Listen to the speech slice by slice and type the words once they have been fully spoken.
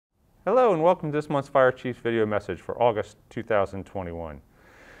Hello and welcome to this month's Fire Chief's video message for August 2021.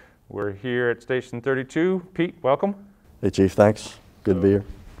 We're here at Station 32. Pete, welcome. Hey Chief, thanks. Good to be here.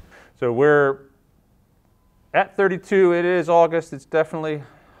 So we're at 32. It is August. It's definitely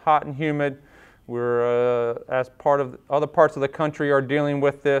hot and humid. We're, as part of other parts of the country are dealing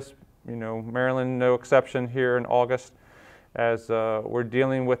with this, you know, Maryland no exception here in August, as we're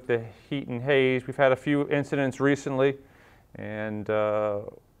dealing with the heat and haze. We've had a few incidents recently and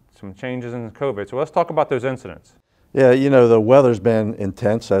some changes in COVID. So let's talk about those incidents. Yeah, you know, the weather's been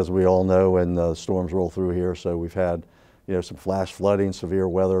intense, as we all know, and the storms roll through here. So we've had, you know, some flash flooding, severe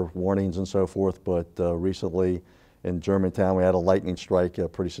weather warnings and so forth. But recently in Germantown, we had a lightning strike, a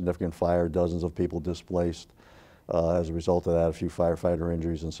pretty significant fire, dozens of people displaced. As a result of that, a few firefighter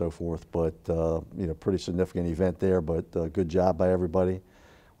injuries and so forth. But, you know, pretty significant event there, but good job by everybody.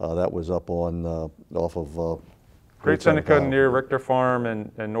 That was up on, off of Great Seneca near Richter Farm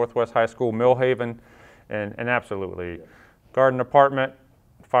and Northwest High School, Millhaven, and absolutely. Garden apartment,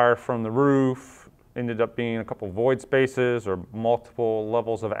 fire from the roof, ended up being a couple void spaces or multiple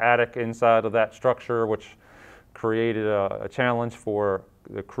levels of attic inside of that structure, which created a challenge for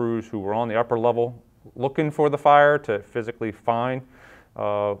the crews who were on the upper level looking for the fire to physically find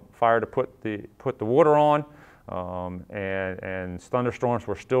fire to put the water on. And thunderstorms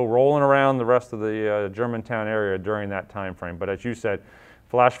were still rolling around the rest of the Germantown area during that time frame. But as you said,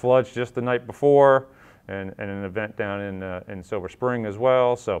 flash floods just the night before, and an event down in Silver Spring as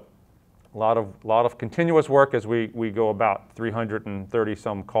well. So a lot of continuous work as we go about 330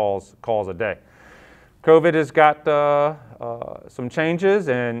 some calls a day. COVID has got some changes,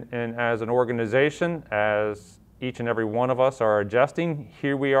 and as an organization, as each and every one of us are adjusting,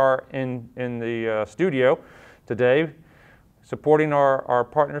 here we are in the studio today, supporting our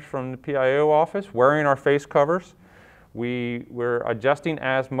partners from the PIO office, wearing our face covers. We're adjusting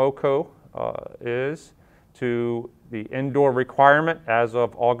as MoCo is to the indoor requirement as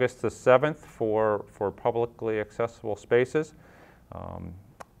of August the 7th for publicly accessible spaces.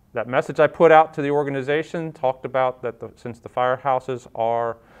 That message I put out to the organization talked about that since the firehouses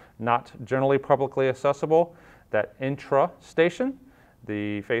are not generally publicly accessible, that intra-station,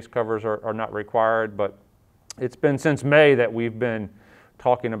 the face covers are not required, but it's been since May that we've been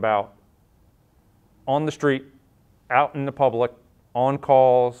talking about on the street, out in the public, on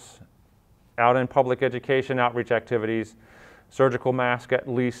calls, out in public education, outreach activities, surgical mask at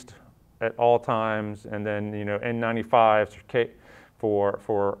least at all times, and then, you know, N95s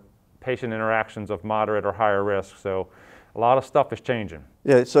for patient interactions of moderate or higher risk. So a lot of stuff is changing.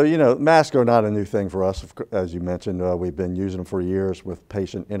 Yeah, so, you know, masks are not a new thing for us. As you mentioned, we've been using them for years with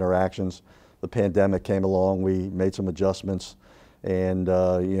patient interactions. The pandemic came along, we made some adjustments, and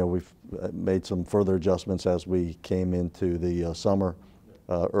you know, we've made some further adjustments as we came into the summer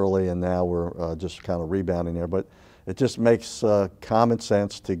early, and now we're just kind of rebounding there. But it just makes common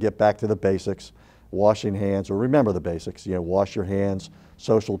sense to get back to the basics, washing hands, or remember the basics, you know, wash your hands,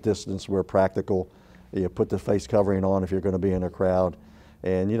 social distance where practical, you know, put the face covering on if you're going to be in a crowd,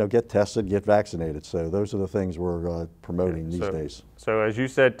 and, you know, get tested, get vaccinated. So those are the things we're promoting these days. So as you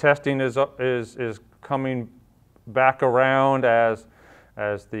said, testing is coming back around as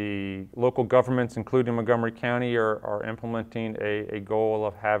the local governments, including Montgomery County, are implementing a goal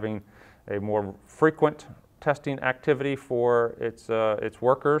of having a more frequent testing activity for its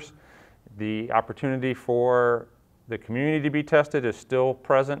workers. The opportunity for the community to be tested is still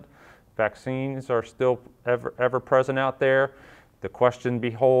present. Vaccines are still ever present out there. The question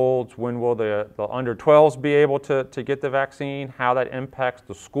beholds, when will the under 12s be able to get the vaccine, how that impacts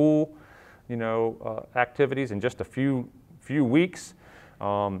the school, you know, activities in just a few weeks.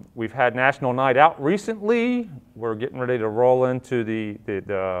 We've had National Night Out recently. We're getting ready to roll into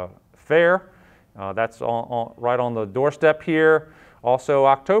the fair. That's right on the doorstep here. Also,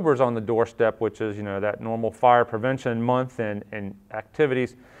 October's on the doorstep, which is, you know, that normal fire prevention month and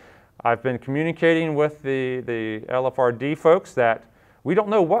activities. I've been communicating with the LFRD folks that we don't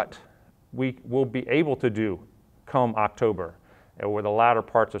know what we will be able to do come October or the latter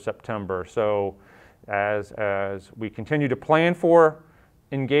parts of September. So as we continue to plan for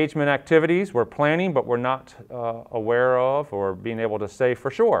engagement activities, we're planning, but we're not aware of or being able to say for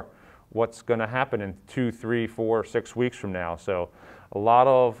sure what's going to happen in 2, 3, 4, 6 weeks from now. So a lot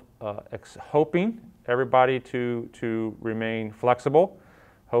of hoping everybody to remain flexible,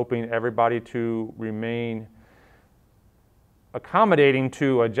 hoping everybody to remain accommodating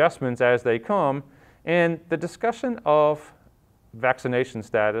to adjustments as they come. And the discussion of vaccination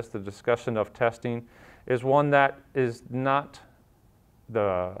status, the discussion of testing, is one that is not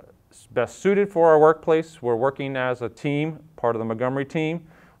the best suited for our workplace. We're working as a team, part of the Montgomery team,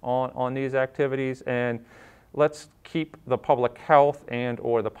 on these activities, and let's keep the public health and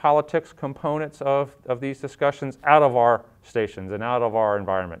or the politics components of these discussions out of our stations and out of our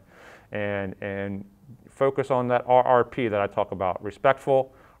environment, and focus on that RRP that I talk about: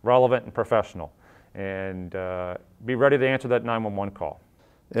 respectful, relevant, and professional, and be ready to answer that 911 call.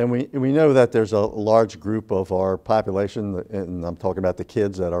 And we know that there's a large group of our population, and I'm talking about the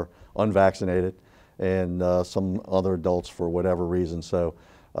kids that are unvaccinated, and some other adults for whatever reason. So,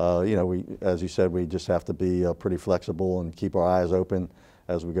 you know, as you said, we just have to be pretty flexible and keep our eyes open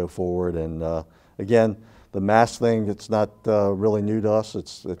as we go forward. And again, the mask thing, it's not really new to us.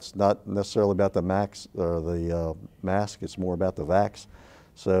 It's not necessarily about the mask, it's more about the vax.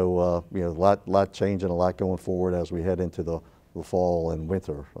 So, you know, a lot changing, a lot going forward as we head into the fall and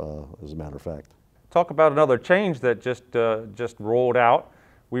winter, as a matter of fact. Talk about another change that just rolled out.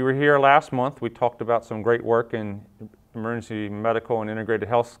 We were here last month. We talked about some great work in emergency medical and integrated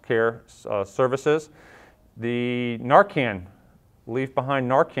health care services. The Narcan, Leave Behind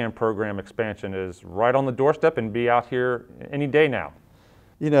Narcan program expansion is right on the doorstep and be out here any day now.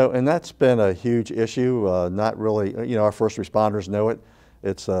 You know, and that's been a huge issue. Not really, you know, our first responders know it.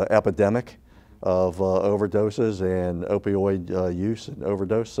 It's an epidemic of overdoses and opioid use and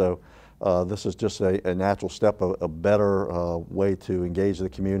overdose. So this is just a natural step, a better way to engage the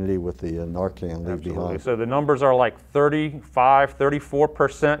community with the Narcan Leave Behind. So the numbers are like 35,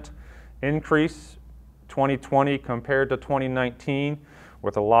 34% increase 2020 compared to 2019,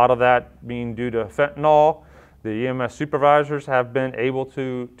 with a lot of that being due to fentanyl. The EMS supervisors have been able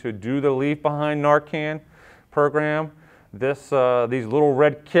to do the Leave Behind Narcan program. These little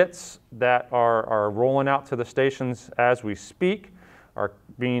red kits that are rolling out to the stations as we speak are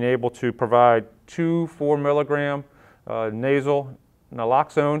being able to provide 2 4-milligram nasal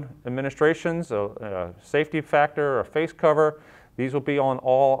naloxone administrations, a safety factor, a face cover. These will be on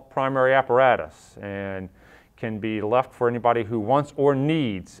all primary apparatus and can be left for anybody who wants or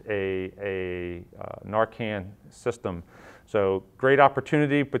needs a Narcan system. So great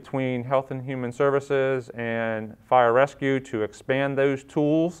opportunity between Health and Human Services and Fire Rescue to expand those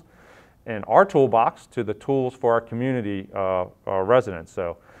tools in our toolbox to the tools for our community residents.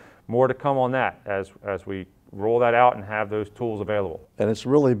 So more to come on that as we roll that out and have those tools available. And it's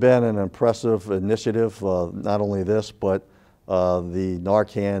really been an impressive initiative, not only this, but the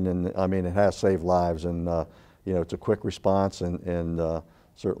Narcan, and I mean, it has saved lives, and you know, it's a quick response, and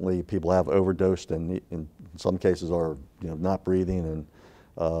certainly people have overdosed and in some cases are, you know, not breathing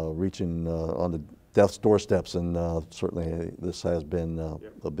and reaching on the death's doorsteps, and certainly this has been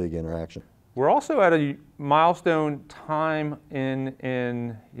a big interaction. We're also at a milestone time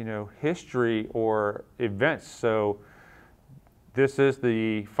in you know, history or events. So this is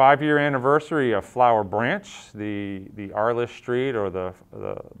the 5-year anniversary of Flower Branch, the Arliss Street or the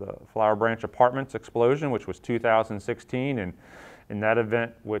Flower Branch Apartments explosion, which was 2016, and in that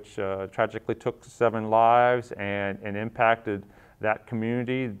event, which tragically took 7 lives and impacted that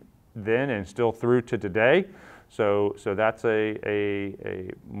community then and still through to today. So that's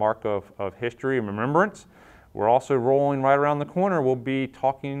a mark of history and remembrance. We're also rolling right around the corner. We'll be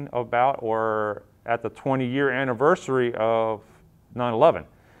talking about, or at the 20-year anniversary of 9/11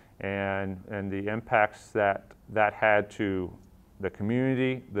 and the impacts that had to the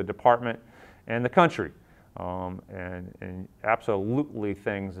community, the department, and the country. And absolutely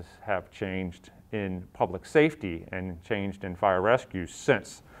things have changed in public safety and changed in fire rescue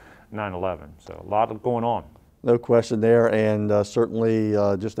since 9/11. So a lot going on. No question there, and certainly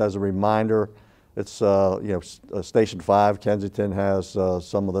just as a reminder, it's you know, Station 5, Kensington, has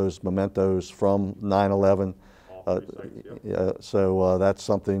some of those mementos from 9/11. So that's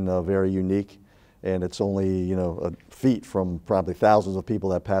something very unique, and it's only, you know, a feet from probably thousands of people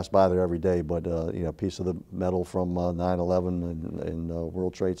that pass by there every day. But you know, a piece of the metal from 9/11 and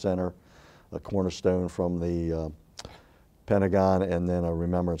World Trade Center, a cornerstone from the Pentagon, and then a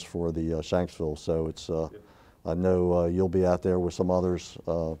remembrance for the Shanksville. So it's I know you'll be out there with some others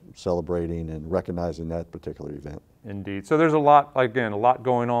celebrating and recognizing that particular event. Indeed. So there's a lot, again, a lot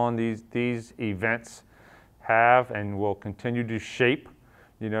going on. These events have and will continue to shape,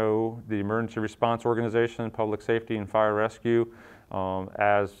 you know, the emergency response organization, public safety, and fire rescue,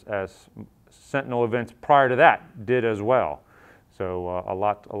 as Sentinel events prior to that did as well. So a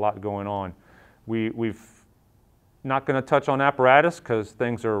lot going on. We've not going to touch on apparatus because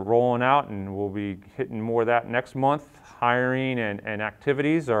things are rolling out, and we'll be hitting more of that next month. Hiring and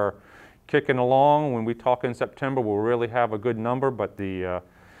activities are kicking along. When we talk in September, we'll really have a good number, but the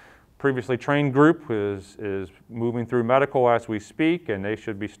previously trained group is moving through medical as we speak, and they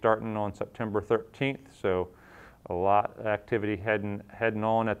should be starting on September 13th. So a lot of activity heading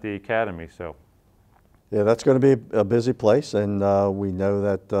on at the academy. So. Yeah, that's going to be a busy place, and we know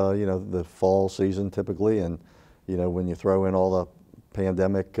that you know, the fall season typically, and you know, when you throw in all the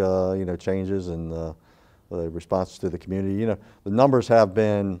pandemic you know, changes and the responses to the community, you know, the numbers have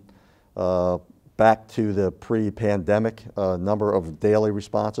been back to the pre-pandemic number of daily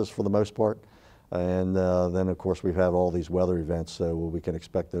responses for the most part, and then of course we've had all these weather events, so we can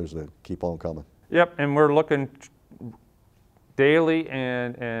expect those to keep on coming. Yep, and we're looking daily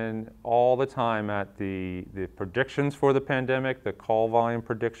and all the time at the predictions for the pandemic, the call volume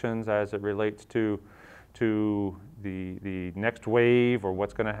predictions as it relates to the next wave, or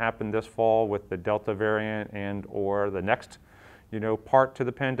what's going to happen this fall with the Delta variant and or the next, you know, part to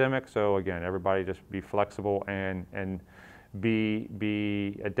the pandemic. So again, everybody just be flexible and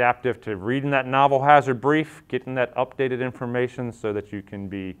be adaptive to reading that novel hazard brief, getting that updated information so that you can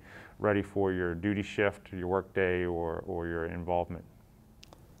be ready for your duty shift, your work day, or your involvement.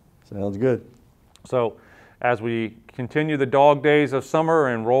 Sounds good. So as we continue the dog days of summer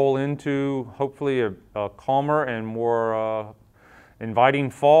and roll into hopefully a calmer and more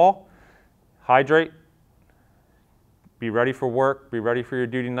inviting fall, hydrate, be ready for work, be ready for your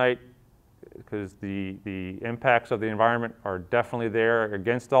duty night, because the impacts of the environment are definitely there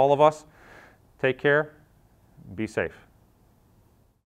against all of us. Take care, be safe.